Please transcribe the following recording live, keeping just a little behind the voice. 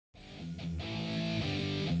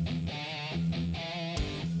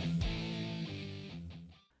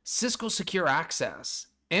Cisco Secure Access,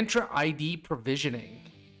 Entra ID provisioning.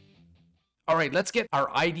 All right, let's get our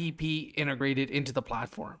IDP integrated into the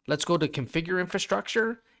platform. Let's go to Configure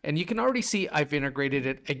Infrastructure, and you can already see I've integrated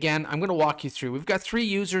it. Again, I'm going to walk you through. We've got 3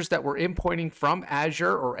 users that we're importing from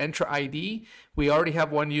Azure or Entra ID. We already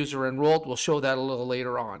have 1 user enrolled. We'll show that a little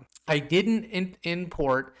later on. I didn't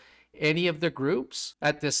import any of the groups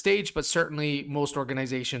at this stage, but certainly most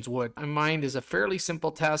organizations would. Mine is a fairly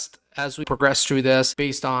simple test as we progress through this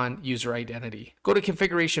based on user identity. Go to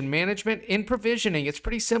Configuration Management. In provisioning, it's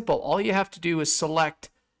pretty simple. All you have to do is select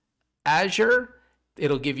Azure.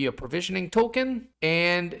 It'll give you a provisioning token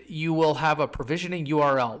and you will have a provisioning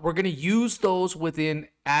URL. We're going to use those within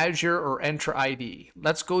Azure or Entra ID.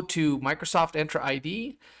 Let's go to Microsoft Entra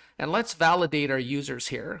ID. And let's validate our users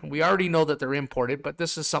here. We already know that they're imported, but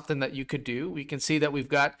this is something that you could do. We can see that we've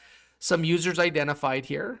got some users identified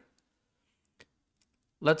here.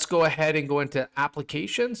 Let's go ahead and go into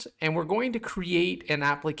applications, and we're going to create an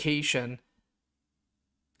application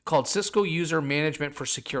called Cisco User Management for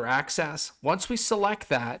Secure Access. Once we select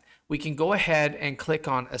that, we can go ahead and click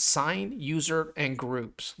on Assign User and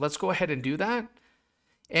Groups. Let's go ahead and do that.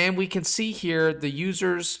 And we can see here the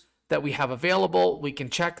users that we have available. We can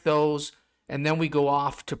check those, and then we go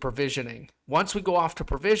off to provisioning. Once we go off to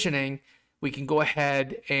provisioning, we can go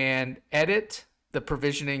ahead and edit the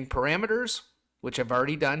provisioning parameters, which I've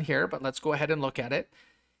already done here, but let's go ahead and look at it.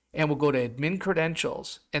 And we'll go to admin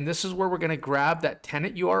credentials. And this is where we're going to grab that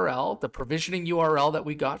tenant URL, the provisioning URL that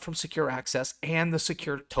we got from Secure Access, and the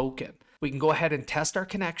secure token. We can go ahead and test our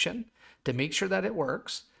connection to make sure that it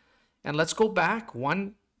works. And let's go back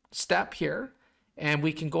 1 step here. And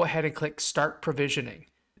we can go ahead and click Start Provisioning.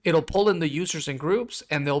 It'll pull in the users and groups,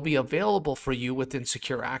 and they'll be available for you within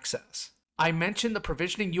Secure Access. I mentioned the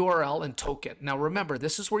provisioning URL and token. Now remember,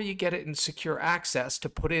 this is where you get it in Secure Access to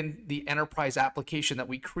put in the enterprise application that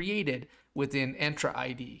we created within Entra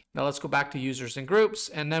ID. Now let's go back to users and groups,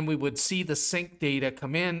 and then we would see the sync data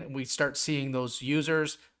come in, and we start seeing those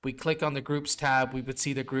users. We click on the groups tab, we would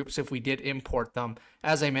see the groups if we did import them.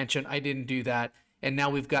 As I mentioned, I didn't do that. And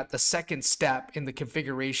now we've got the second step in the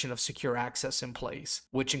configuration of Secure Access in place,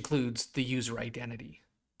 which includes the user identity.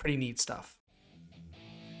 Pretty neat stuff.